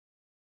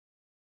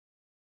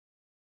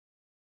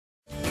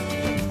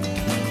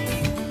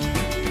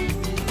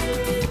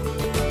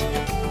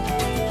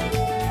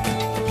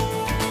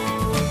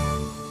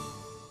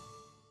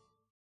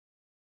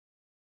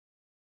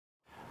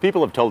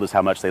People have told us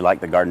how much they like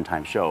the Garden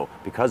Time show.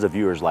 Because of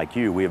viewers like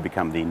you, we have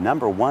become the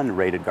 #1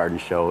 rated garden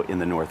show in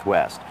the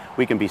Northwest.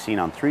 We can be seen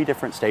on 3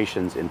 different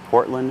stations in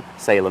Portland,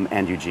 Salem,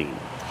 and Eugene.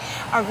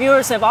 Our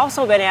viewers have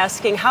also been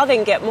asking how they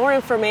can get more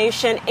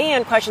information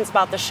and questions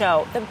about the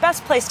show. The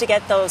best place to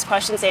get those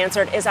questions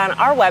answered is on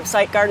our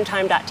website,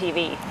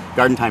 gardentime.tv.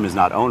 Garden Time is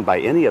not owned by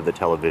any of the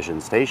television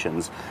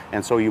stations,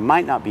 and so you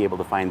might not be able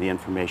to find the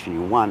information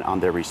you want on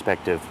their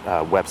respective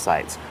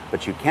websites,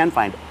 but you can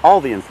find all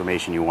the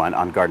information you want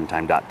on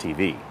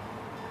gardentime.tv.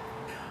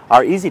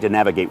 Our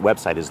easy-to-navigate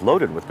website is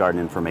loaded with garden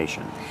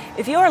information.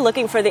 If you are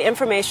looking for the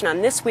information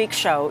on this week's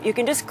show, you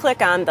can just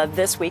click on the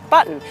This Week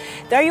button.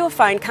 There you will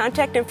find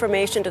contact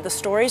information to the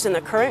stories in the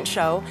current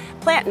show,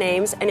 plant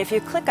names, and if you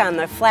click on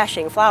the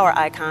flashing flower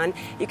icon,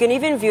 you can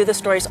even view the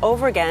stories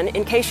over again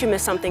in case you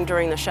missed something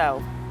during the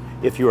show.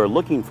 If you are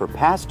looking for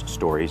past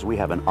stories, we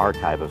have an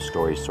archive of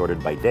stories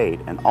sorted by date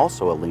and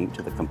also a link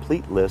to the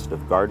complete list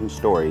of garden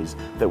stories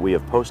that we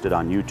have posted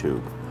on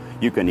YouTube.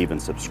 You can even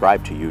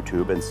subscribe to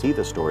YouTube and see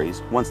the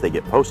stories once they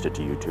get posted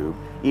to YouTube,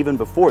 even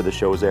before the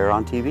shows air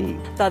on TV.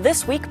 The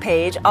This Week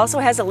page also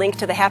has a link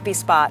to the Happy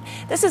Spot.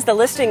 This is the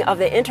listing of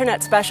the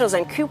internet specials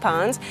and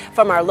coupons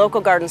from our local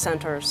garden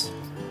centers.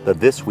 The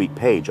This Week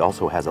page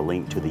also has a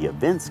link to the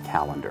events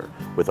calendar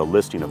with a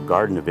listing of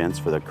garden events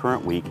for the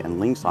current week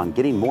and links on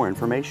getting more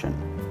information.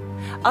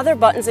 Other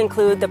buttons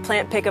include the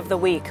Plant Pick of the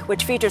Week,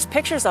 which features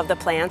pictures of the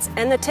plants,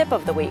 and the Tip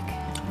of the Week.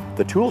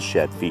 The Tool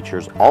Shed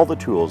features all the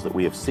tools that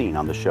we have seen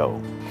on the show.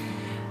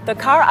 The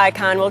car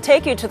icon will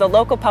take you to the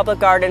local public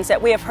gardens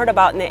that we have heard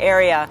about in the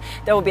area.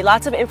 There will be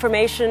lots of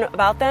information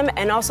about them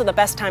and also the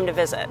best time to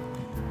visit.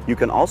 You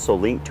can also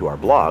link to our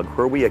blog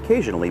where we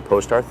occasionally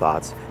post our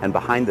thoughts and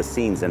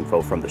behind-the-scenes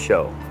info from the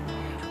show.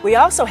 We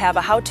also have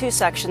a how-to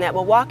section that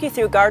will walk you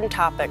through garden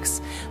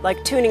topics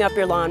like tuning up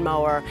your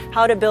lawnmower,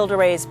 how to build a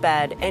raised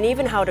bed, and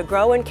even how to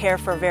grow and care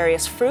for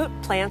various fruit,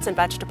 plants, and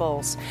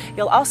vegetables.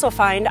 You'll also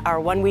find our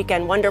One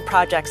Weekend Wonder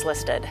projects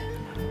listed.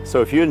 So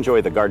if you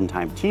enjoy the Garden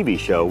Time TV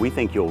show, we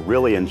think you'll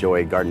really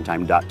enjoy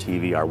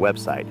gardentime.tv, our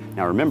website.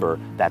 Now remember,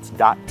 that's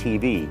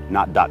 .tv,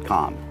 not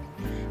 .com.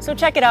 So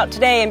check it out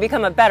today and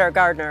become a better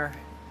gardener.